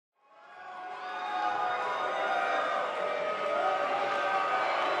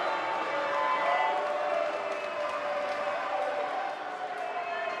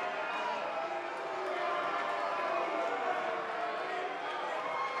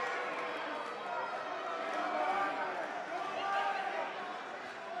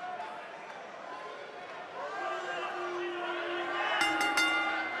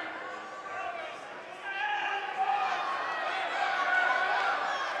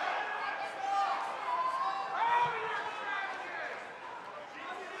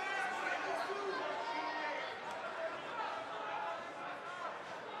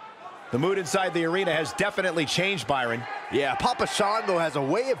The mood inside the arena has definitely changed, Byron. Yeah, Papa Shango has a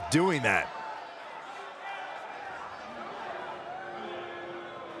way of doing that.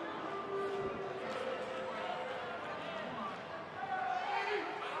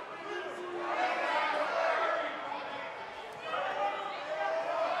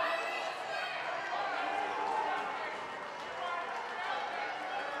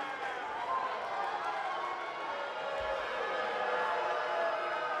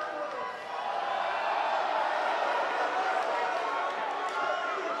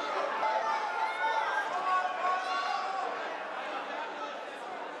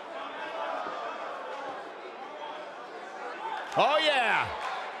 Oh, yeah.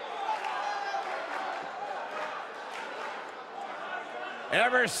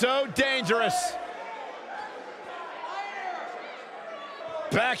 Ever so dangerous.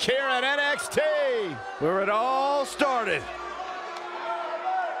 Back here at NXT, where it all started.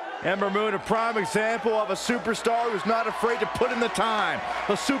 Ember Moon, a prime example of a superstar who's not afraid to put in the time.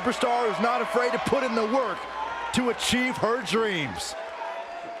 A superstar who's not afraid to put in the work to achieve her dreams.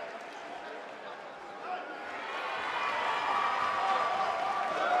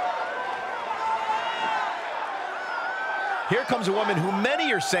 Here comes a woman who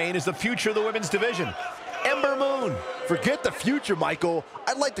many are saying is the future of the women's division, Ember Moon. Forget the future, Michael.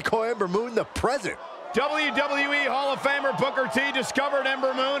 I'd like to call Ember Moon the present. WWE Hall of Famer Booker T discovered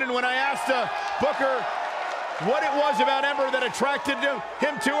Ember Moon, and when I asked Booker what it was about Ember that attracted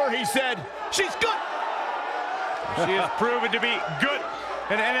him to her, he said, "She's good." She has proven to be good.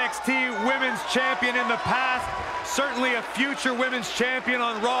 An NXT Women's Champion in the past. Certainly a future Women's Champion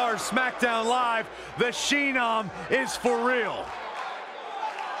on Raw or SmackDown Live. The Phenom is for real.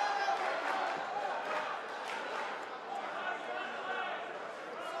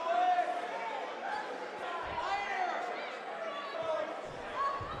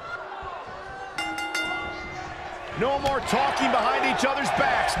 No more talking behind each other's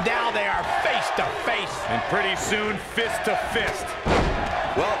backs. Now they are face to face. And pretty soon, fist to fist.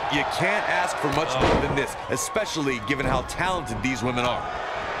 Well, you can't ask for much more than this, especially given how talented these women are.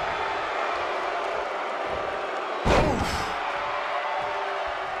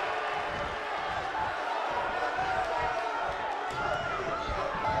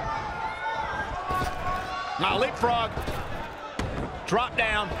 Now leapfrog. Drop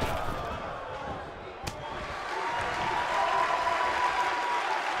down.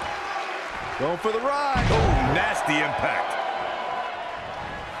 Going for the ride. Oh, nasty impact.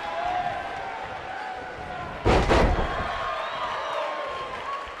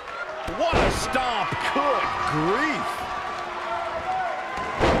 What a stomp. Good grief.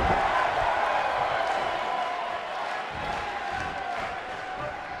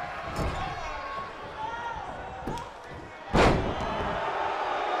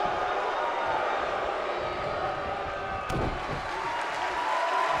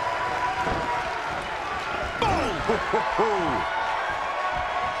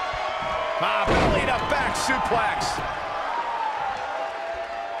 Belly to back suplex.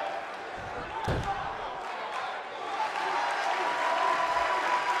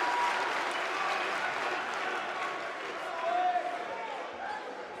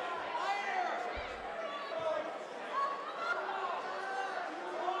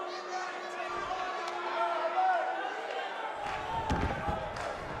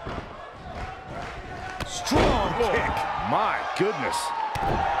 Strong kick. My goodness.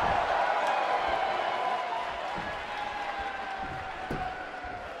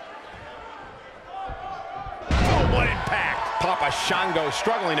 Boom, what impact. Papa Shango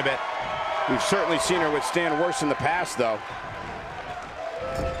struggling a bit. We've certainly seen her withstand worse in the past, though.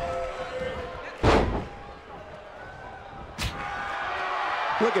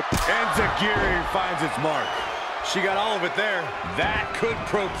 Look at Enziguri finds its mark. She got all of it there. That could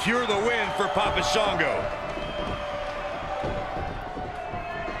procure the win for Papa Shango.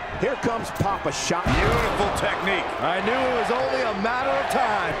 Here comes Papa Shango. Beautiful technique. I knew it was only a matter of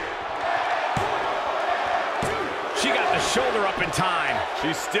time. She got the shoulder up in time.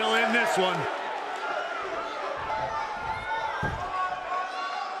 She's still in this one.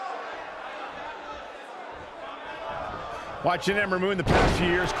 Watching Ember Moon the past few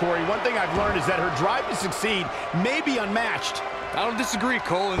years, Corey, one thing I've learned is that her drive to succeed may be unmatched. I don't disagree,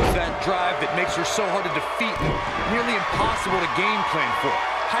 Cole. It's that drive that makes her so hard to defeat and nearly impossible to game plan for.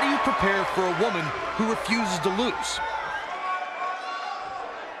 How do you prepare for a woman who refuses to lose?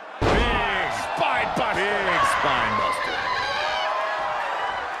 Big spine buster. Big spine buster.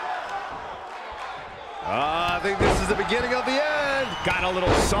 I think this is the beginning of the end. Got a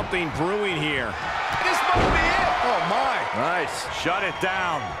little something brewing here. This might be it. Oh, my. Nice. Shut it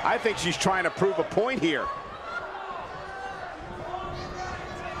down. I think she's trying to prove a point here.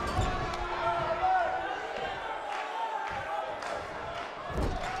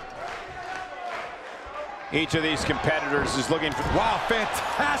 Each of these competitors is looking for... Wow,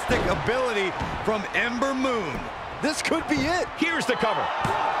 fantastic ability from Ember Moon. This could be it. Here's the cover.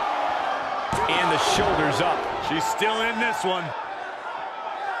 And the shoulders up. She's still in this one.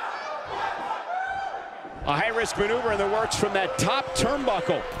 A high-risk maneuver in the works from that top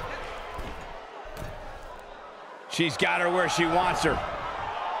turnbuckle. She's got her where she wants her.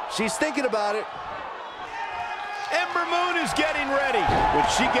 She's thinking about it. Ember Moon is getting ready. When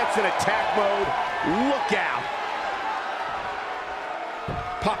she gets in attack mode, look out.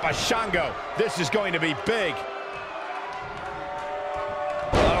 Papa Shango, this is going to be big.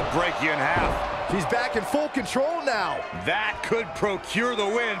 That'll break you in half. She's back in full control now. That could procure the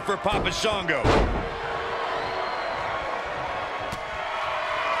win for Papa Shango.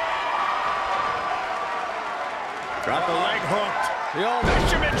 Got the leg hooked. The old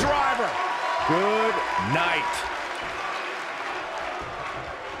fisherman driver. Good Night.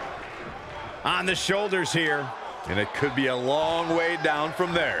 On the shoulders here. And it could be a long way down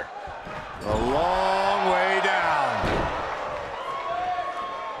from there. A long way down.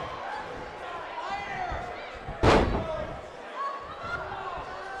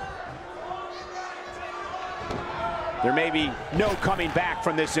 There may be no coming back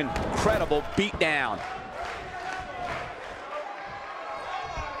from this incredible beatdown.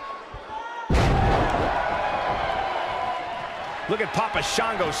 Look at Papa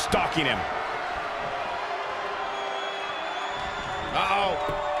Shango stalking him.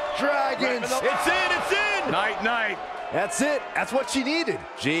 Uh-oh. Dragons. It's in. Night, night. That's it. That's what she needed.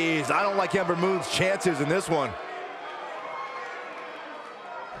 Jeez, I don't like Ember Moon's chances in this one.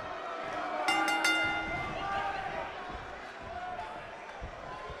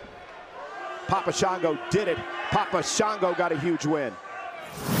 Papa Shango did it. Papa Shango got a huge win.